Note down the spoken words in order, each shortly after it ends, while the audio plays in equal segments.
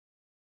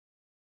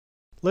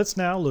Let's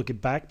now look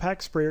at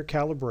backpack sprayer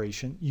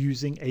calibration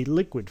using a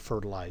liquid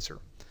fertilizer.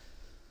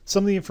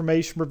 Some of the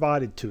information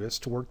provided to us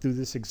to work through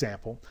this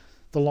example.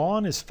 The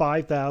lawn is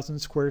 5,000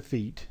 square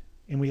feet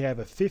and we have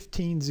a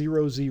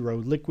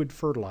 1500 liquid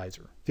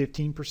fertilizer,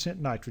 15%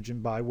 nitrogen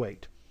by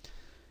weight.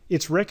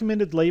 Its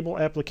recommended label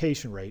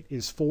application rate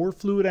is 4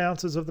 fluid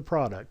ounces of the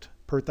product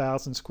per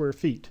 1,000 square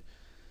feet.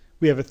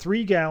 We have a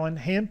 3-gallon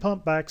hand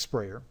pump back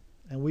sprayer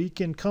and we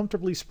can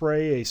comfortably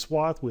spray a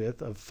swath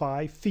width of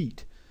 5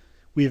 feet.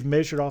 We have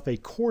measured off a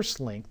course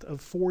length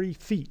of 40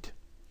 feet.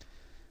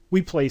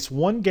 We place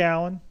 1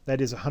 gallon,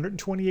 that is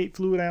 128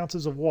 fluid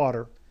ounces of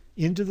water,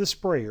 into the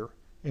sprayer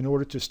in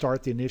order to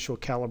start the initial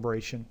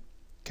calibration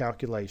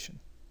calculation.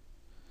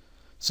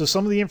 So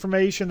some of the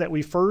information that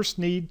we first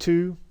need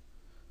to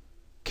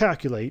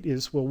calculate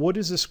is, well, what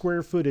is the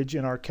square footage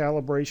in our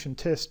calibration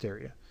test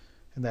area?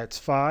 And that's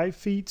 5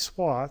 feet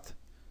swath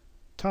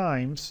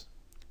times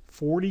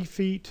 40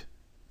 feet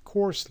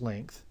course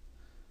length.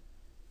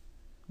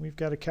 We've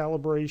got a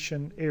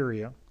calibration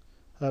area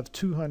of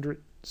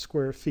 200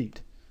 square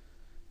feet.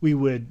 We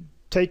would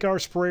take our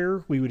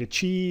sprayer, we would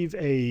achieve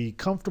a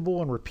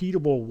comfortable and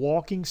repeatable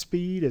walking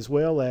speed as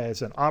well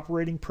as an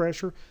operating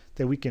pressure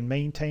that we can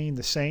maintain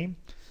the same.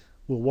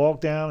 We'll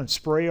walk down and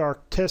spray our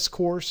test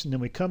course, and then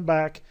we come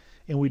back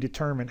and we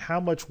determine how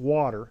much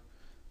water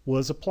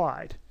was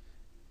applied.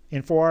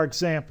 And for our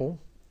example,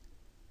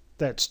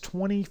 that's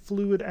 20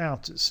 fluid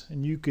ounces,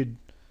 and you could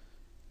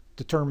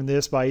determine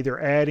this by either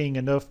adding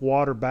enough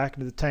water back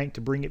into the tank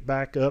to bring it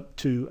back up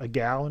to a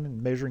gallon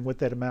and measuring what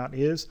that amount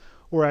is,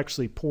 or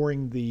actually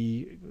pouring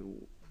the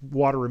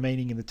water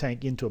remaining in the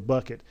tank into a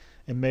bucket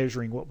and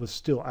measuring what was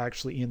still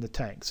actually in the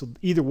tank. So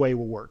either way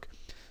will work.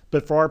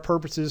 But for our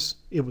purposes,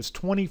 it was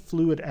 20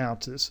 fluid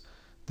ounces.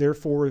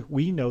 Therefore,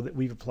 we know that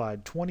we've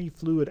applied 20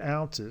 fluid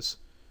ounces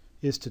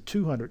is to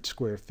 200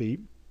 square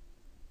feet.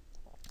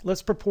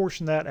 Let's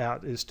proportion that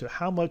out as to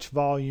how much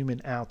volume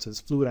in ounces,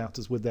 fluid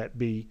ounces, would that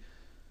be,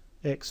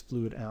 X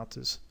fluid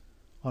ounces,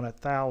 on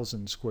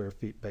 1,000 square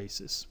feet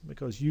basis.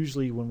 Because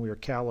usually when we are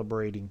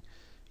calibrating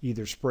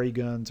either spray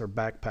guns or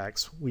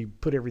backpacks, we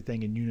put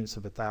everything in units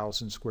of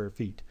 1,000 square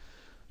feet.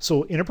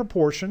 So in a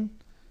proportion,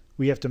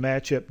 we have to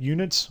match up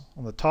units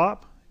on the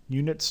top,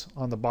 units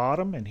on the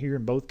bottom, and here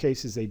in both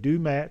cases they do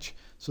match.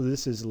 So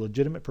this is a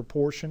legitimate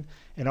proportion,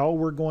 and all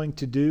we're going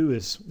to do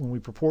is when we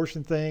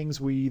proportion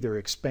things, we either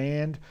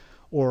expand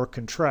or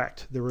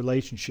contract the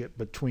relationship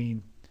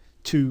between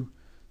two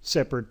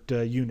separate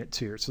units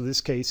here. So in this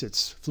case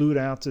it's fluid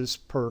ounces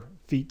per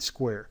feet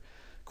square.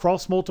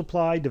 Cross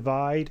multiply,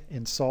 divide,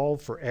 and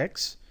solve for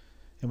X,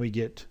 and we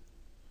get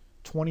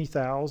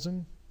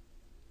 20,000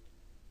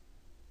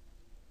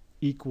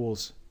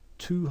 equals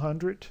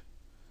 200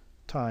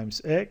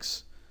 times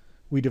X.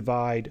 We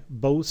divide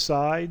both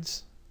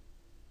sides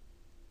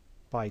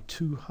by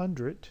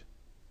 200,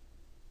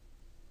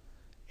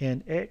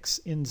 and X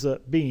ends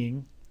up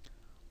being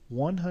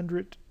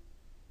 100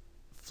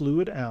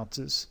 fluid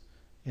ounces,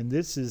 and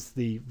this is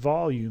the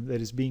volume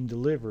that is being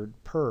delivered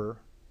per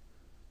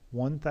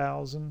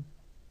 1,000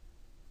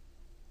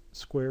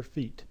 square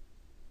feet.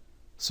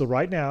 So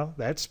right now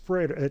that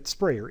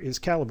sprayer is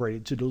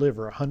calibrated to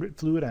deliver 100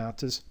 fluid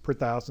ounces per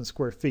 1,000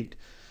 square feet.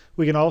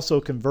 We can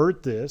also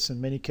convert this. In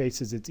many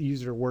cases it's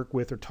easier to work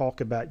with or talk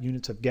about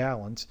units of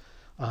gallons.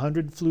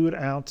 100 fluid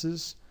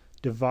ounces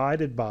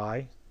divided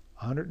by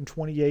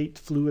 128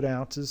 fluid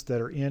ounces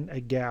that are in a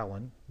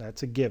gallon.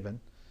 That's a given.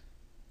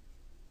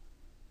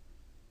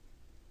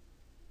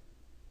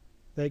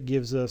 That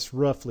gives us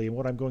roughly, and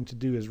what I'm going to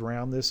do is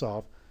round this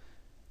off,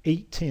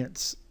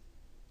 8/10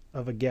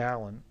 of a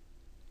gallon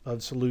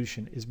of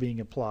solution is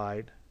being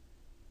applied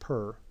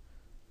per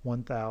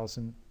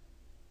 1,000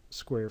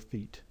 square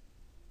feet.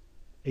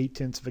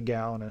 8/10 of a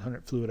gallon and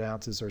 100 fluid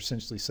ounces are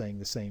essentially saying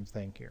the same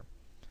thing here.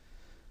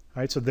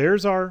 All right, so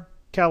there's our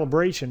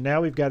calibration.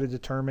 Now we've got to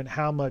determine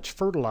how much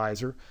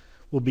fertilizer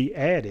will be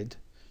added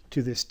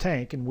to this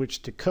tank in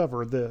which to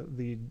cover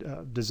the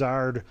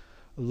desired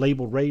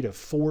label rate of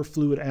 4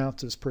 fluid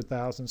ounces per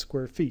 1,000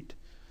 square feet.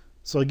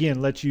 So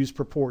again, let's use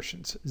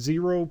proportions.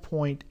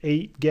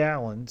 0.8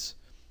 gallons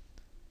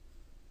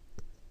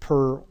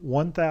per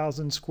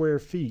 1,000 square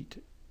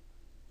feet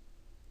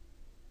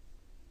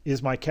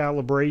is my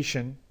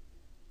calibration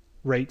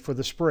rate for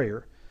the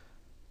sprayer.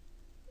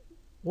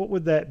 What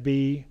would that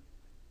be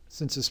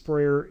since the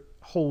sprayer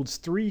holds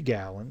 3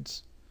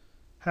 gallons?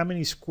 How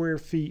many square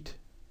feet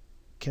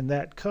can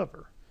that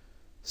cover?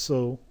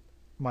 So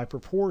my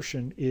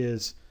proportion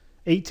is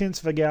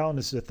 8/10 of a gallon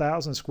is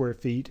 1,000 square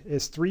feet,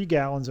 as 3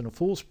 gallons in a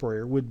full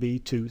sprayer would be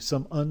to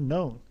some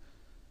unknown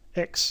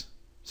X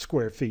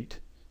square feet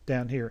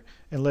down here.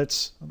 And I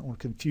don't want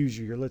to confuse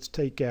you here, let's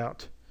take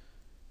out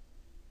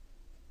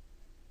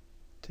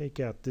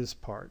this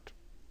part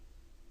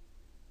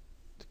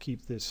to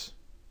keep this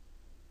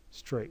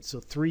straight. So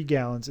 3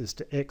 gallons is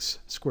to X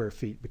square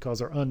feet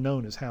because our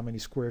unknown is how many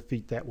square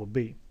feet that will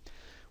be.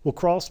 We'll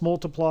cross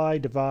multiply,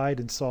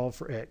 divide, and solve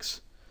for X.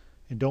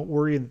 And don't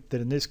worry that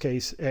in this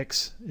case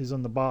X is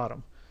on the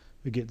bottom.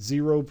 We get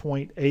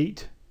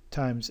 0.8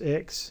 times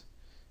X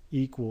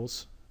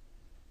equals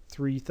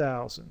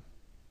 3,000.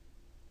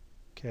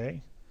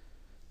 Okay.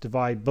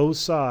 Divide both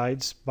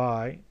sides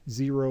by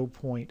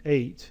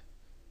 0.8,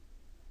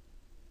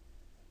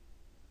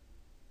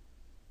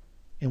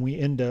 and we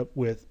end up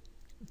with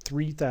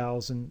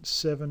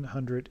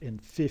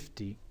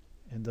 3,750,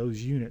 and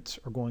those units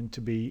are going to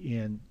be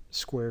in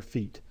square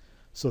feet.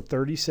 So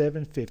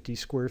 3,750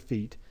 square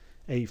feet.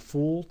 A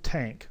full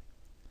tank,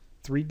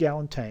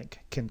 3-gallon tank,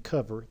 can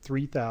cover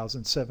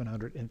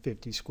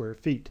 3,750 square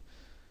feet.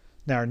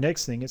 Now our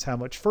next thing is how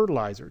much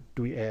fertilizer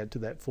do we add to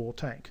that full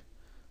tank?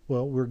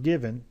 Well, we're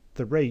given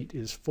the rate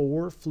is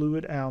 4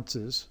 fluid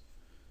ounces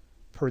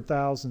per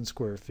 1,000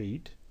 square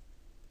feet.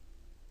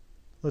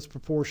 Let's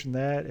proportion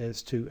that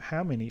as to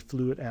how many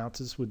fluid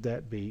ounces would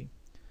that be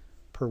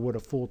per what a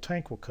full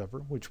tank will cover,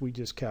 which we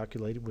just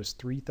calculated was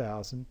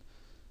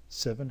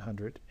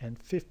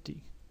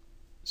 3,750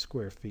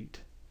 square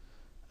feet.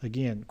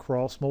 Again,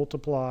 cross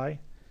multiply,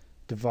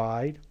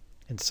 divide,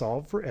 and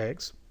solve for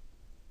x.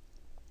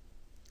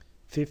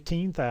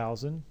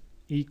 15,000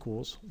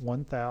 equals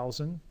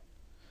 1,000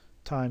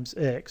 times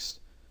x.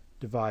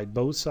 Divide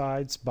both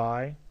sides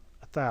by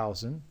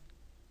 1,000,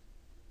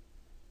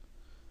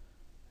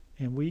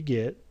 and we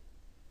get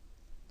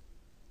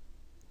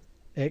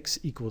x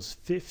equals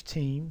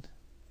 15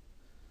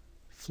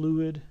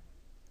 fluid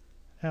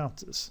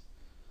ounces.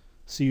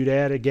 So you'd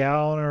add a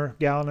gallon or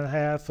gallon and a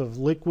half of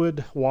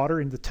liquid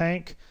water in the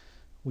tank.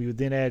 We would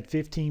then add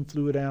 15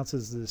 fluid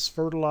ounces of this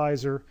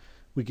fertilizer.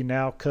 We can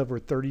now cover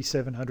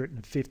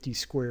 3,750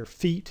 square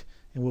feet,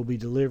 and we'll be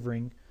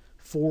delivering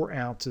 4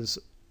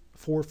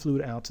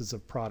 fluid ounces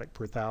of product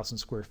per 1,000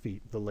 square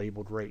feet, the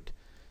labeled rate.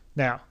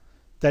 Now,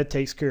 that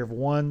takes care of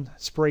one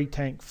spray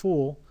tank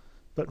full,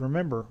 but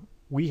remember,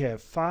 we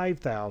have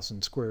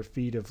 5,000 square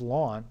feet of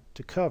lawn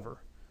to cover.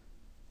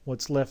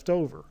 What's left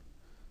over?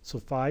 So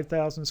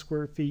 5,000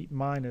 square feet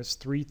minus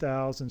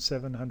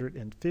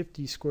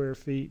 3,750 square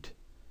feet.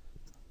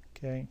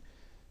 Okay,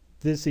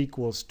 this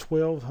equals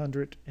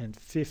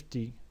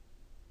 1,250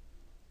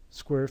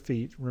 square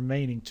feet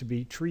remaining to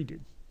be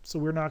treated. So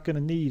we're not going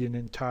to need an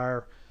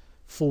entire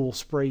full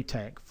spray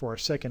tank for our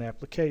second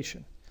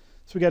application.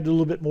 So we got to do a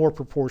little bit more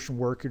proportion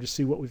work here to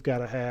see what we've got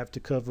to have to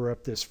cover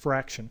up this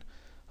fraction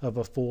of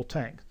a full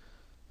tank.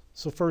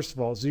 So first of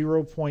all,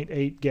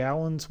 0.8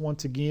 gallons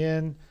once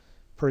again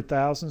per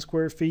 1,000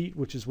 square feet,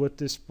 which is what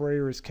this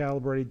sprayer is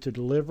calibrated to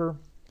deliver.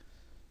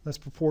 Let's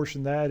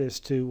proportion that as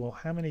to, well,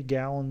 how many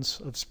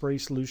gallons of spray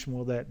solution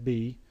will that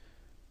be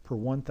per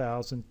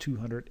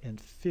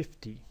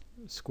 1,250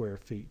 square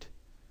feet?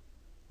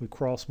 We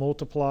cross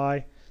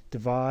multiply,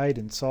 divide,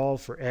 and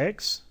solve for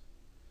x,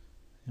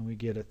 and we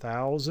get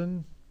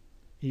 1,000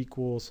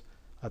 equals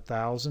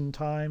 1,000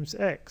 times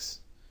x.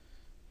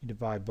 You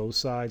divide both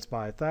sides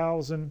by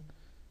 1,000,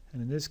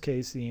 and in this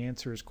case the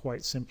answer is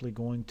quite simply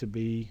going to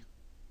be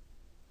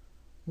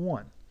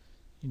 1.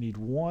 You need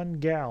 1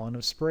 gallon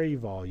of spray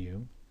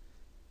volume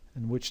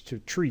in which to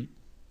treat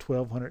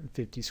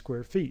 1,250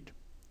 square feet.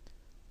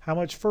 How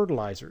much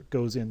fertilizer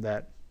goes in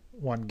that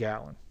 1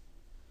 gallon?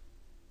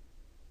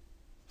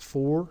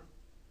 4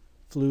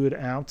 fluid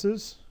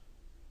ounces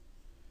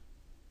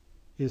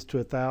is to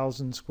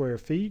 1,000 square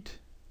feet,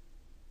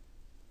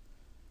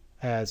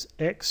 as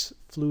x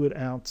fluid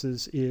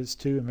ounces is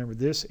to, remember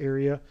this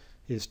area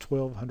is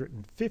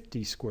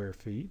 1,250 square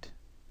feet.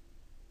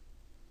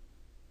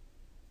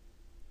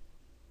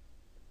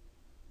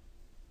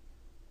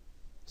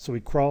 So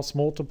we cross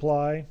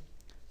multiply,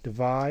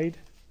 divide,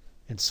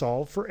 and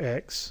solve for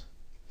x.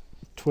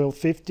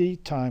 1,250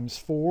 times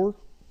 4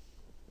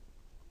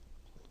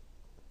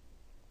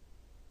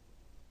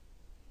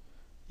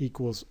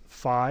 equals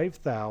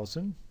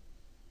 5,000.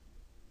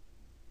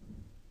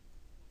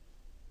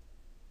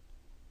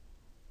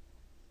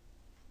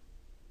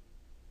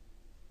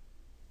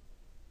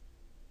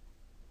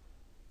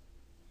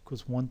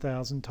 Equals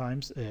 1,000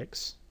 times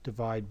x.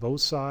 Divide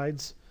both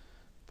sides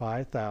by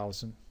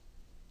 1,000.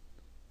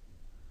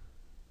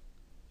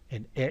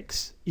 And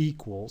x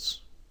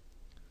equals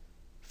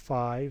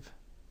 5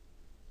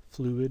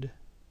 fluid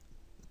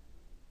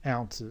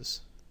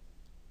ounces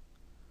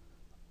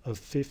of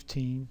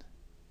 15,000.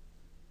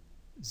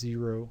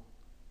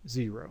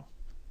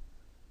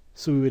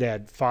 So we would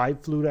add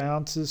 5 fluid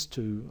ounces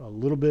to a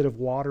little bit of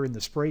water in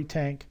the spray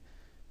tank,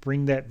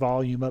 bring that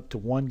volume up to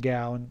 1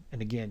 gallon,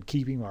 and again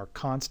keeping our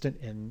constant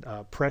and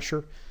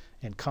pressure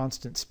and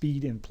constant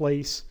speed in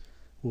place.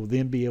 We'll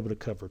then be able to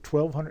cover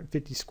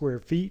 1,250 square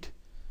feet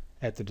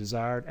at the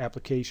desired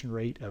application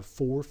rate of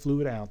 4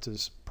 fluid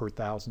ounces per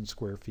 1,000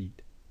 square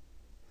feet.